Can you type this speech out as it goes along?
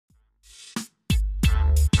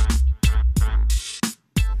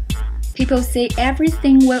People say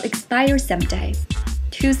everything will expire someday.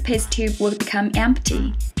 Toothpaste tube will become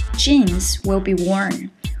empty. Jeans will be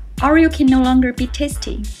worn. Oreo can no longer be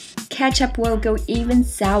tasty. Ketchup will go even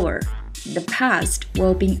sour. The past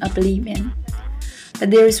will be oblivion.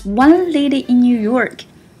 But there's one lady in New York,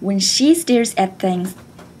 when she stares at things,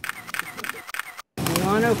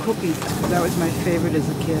 Milano cookies, that was my favorite as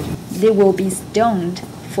a kid. They will be stoned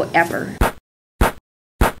forever.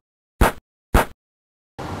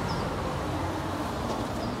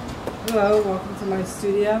 Hello, welcome to my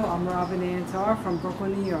studio. I'm Robin Antar from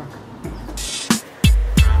Brooklyn, New York.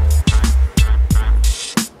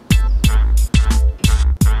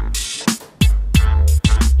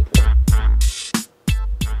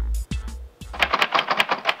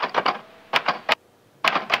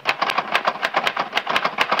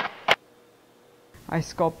 I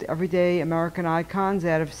sculpt everyday American icons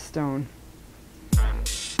out of stone.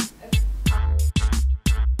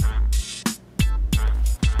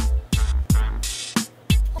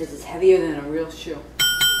 This is heavier than a real shoe.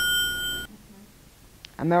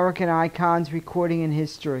 American icons recording in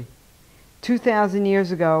history. 2,000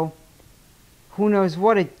 years ago, who knows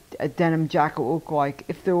what a denim jacket will look like,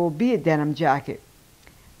 if there will be a denim jacket.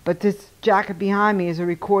 But this jacket behind me is a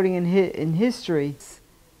recording in history.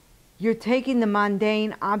 You're taking the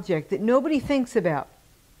mundane object that nobody thinks about.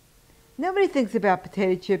 Nobody thinks about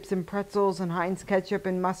potato chips and pretzels and Heinz ketchup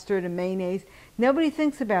and mustard and mayonnaise. Nobody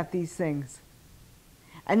thinks about these things.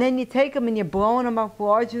 And then you take them and you're blowing them up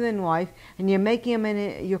larger than life, and you're making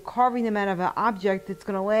them you're carving them out of an object that's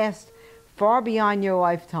going to last far beyond your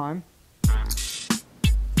lifetime.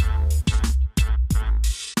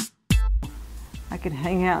 I can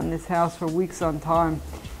hang out in this house for weeks on time,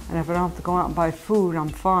 and if I don't have to go out and buy food, I'm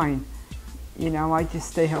fine. You know, I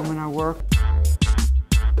just stay home and I work.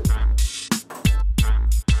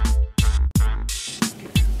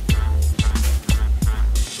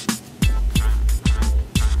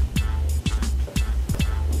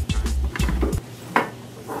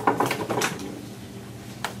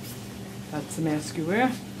 That's the mask you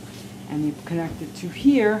wear, and you connect it to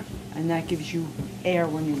here, and that gives you air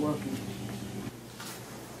when you're working.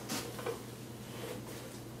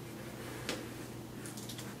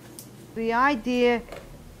 The idea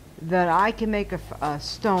that I can make a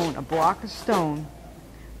block of stone,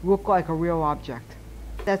 look like a real object.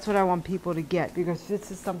 That's what I want people to get, because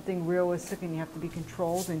this is something realistic and you have to be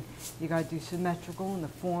controlled, and you got to do symmetrical in the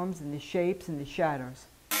forms and the shapes and the shadows.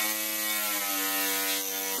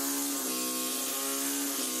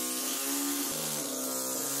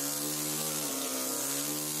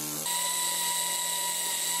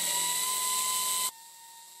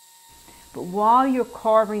 But while you're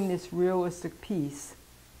carving this realistic piece,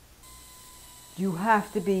 you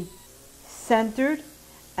have to be centered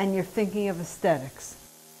and you're thinking of aesthetics.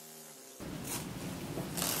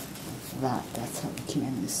 That's how the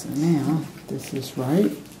canvas. So now, this is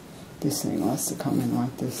right. This thing has to come in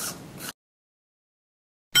like this.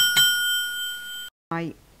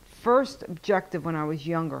 My first objective when I was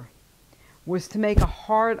younger was to make a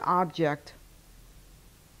hard object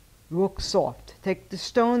look soft. Take the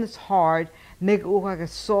stone that's hard, make it look like a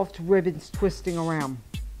soft ribbons twisting around.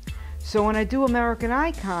 So when I do American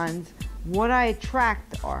icons, what I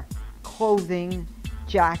attract are clothing,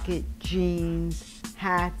 jacket, jeans,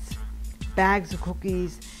 hats, bags of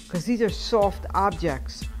cookies, because these are soft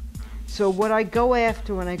objects. So what I go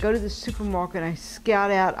after when I go to the supermarket and I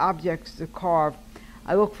scout out objects to carve,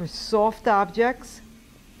 I look for soft objects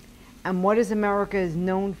and what is America is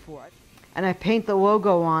known for. And I paint the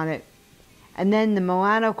logo on it, and then the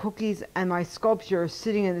Milano cookies and my sculpture are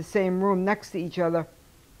sitting in the same room next to each other.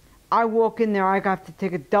 I walk in there, I got to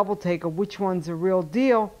take a double take of which one's a real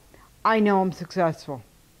deal. I know I'm successful.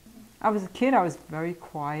 I was a kid, I was very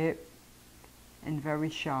quiet and very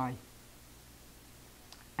shy.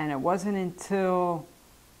 And it wasn't until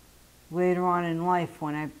later on in life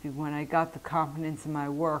when I got the confidence in my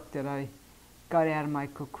work that I got out of my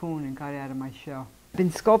cocoon and got out of my shell. I've been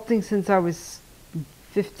sculpting since I was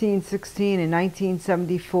 15, 16. In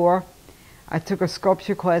 1974, I took a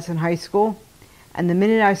sculpture class in high school, and the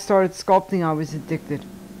minute I started sculpting, I was addicted.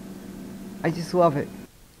 I just love it.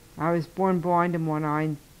 I was born blind in one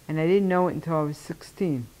eye, and I didn't know it until I was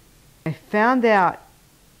 16. I found out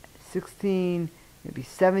 16, maybe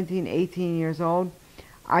 17, 18 years old,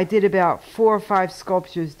 I did about 4 or 5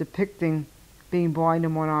 sculptures depicting being blind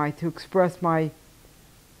in one eye to express my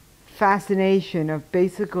fascination of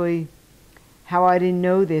basically how I didn't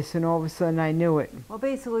know this and all of a sudden I knew it. Well,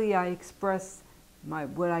 basically I express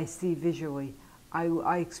what I see visually.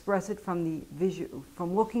 I express it from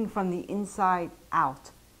looking from the inside out.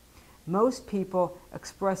 Most people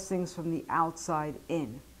express things from the outside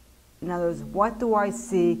in. In other words, what do I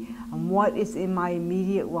see and what is in my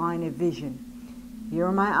immediate line of vision? Here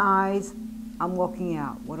are my eyes, I'm looking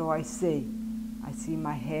out. What do I see? I see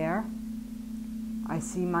my hair, I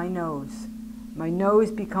see my nose. My nose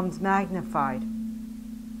becomes magnified,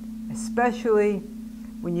 especially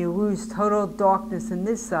when you lose total darkness in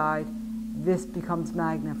this side, this becomes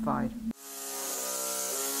magnified.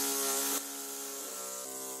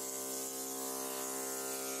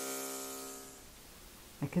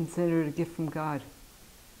 I consider it a gift from God.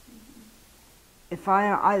 If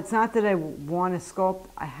it's not that I want to sculpt,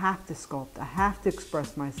 I have to sculpt. I have to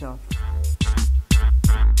express myself.